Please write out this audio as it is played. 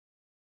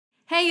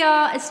Hey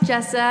y'all, it's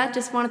Jessa.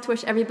 Just wanted to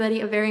wish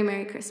everybody a very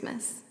Merry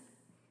Christmas.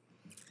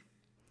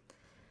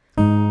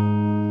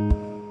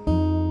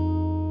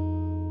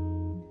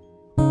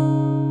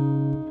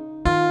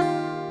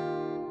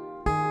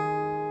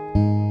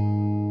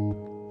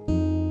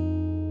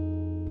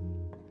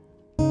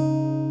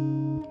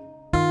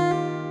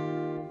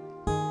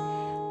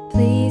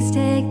 Please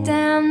take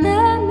down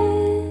the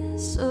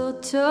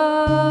mistletoe,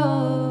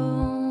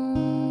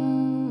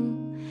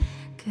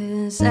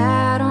 'cause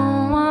I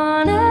don't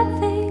wanna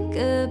think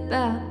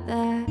about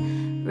that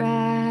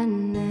right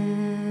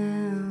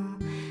now.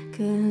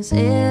 'Cause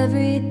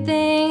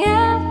everything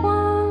I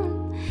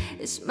want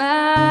is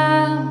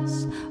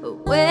miles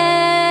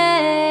away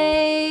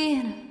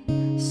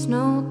in a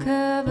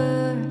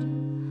snow-covered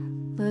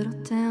little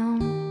town.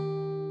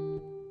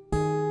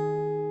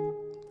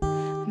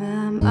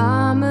 My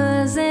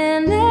mama's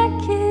in the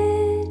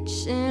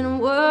kitchen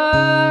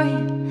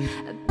worrying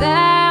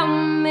about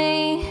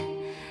me.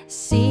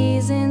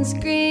 Season's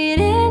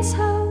greetings,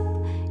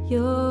 hope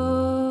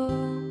you're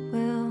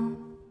well.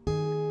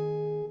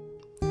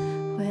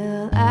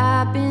 Well,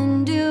 I've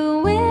been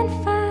doing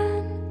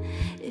fine.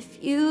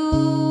 If you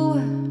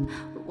were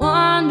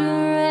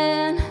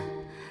wondering,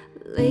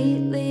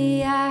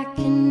 lately I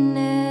can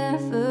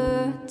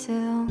never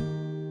tell.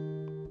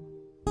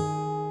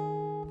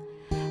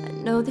 I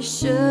know this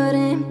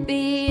shouldn't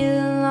be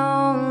a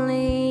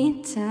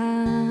lonely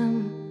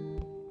time,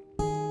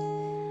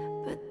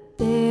 but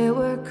there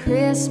were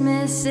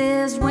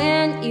Christmases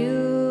when you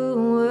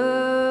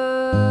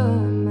were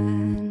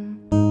mine.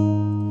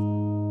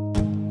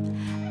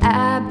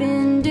 I've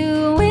been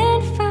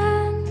doing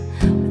fine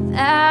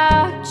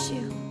without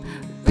you,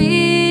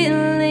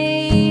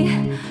 really,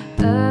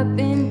 up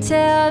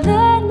until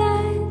the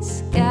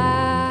nights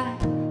got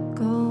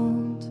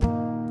cold.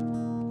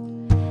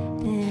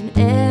 And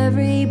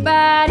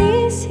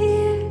everybody's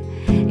here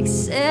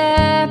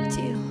except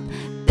you,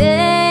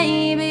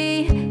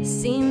 baby.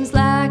 Seems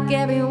like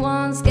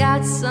everyone's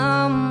got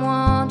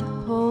someone to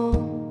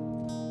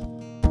hold.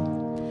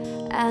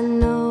 I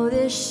know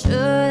this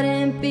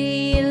shouldn't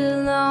be a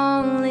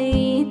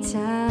lonely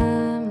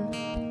time,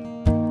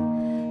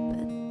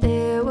 but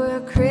there were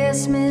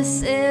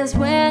Christmases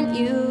when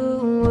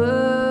you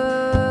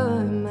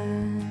were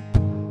mine.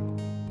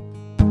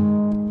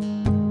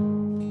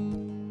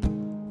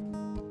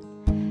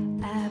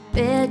 I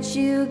bet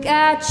you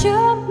got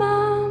your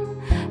mom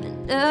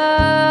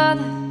another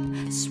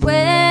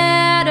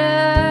sweater,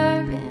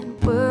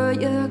 and were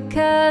your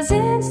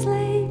cousins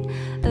late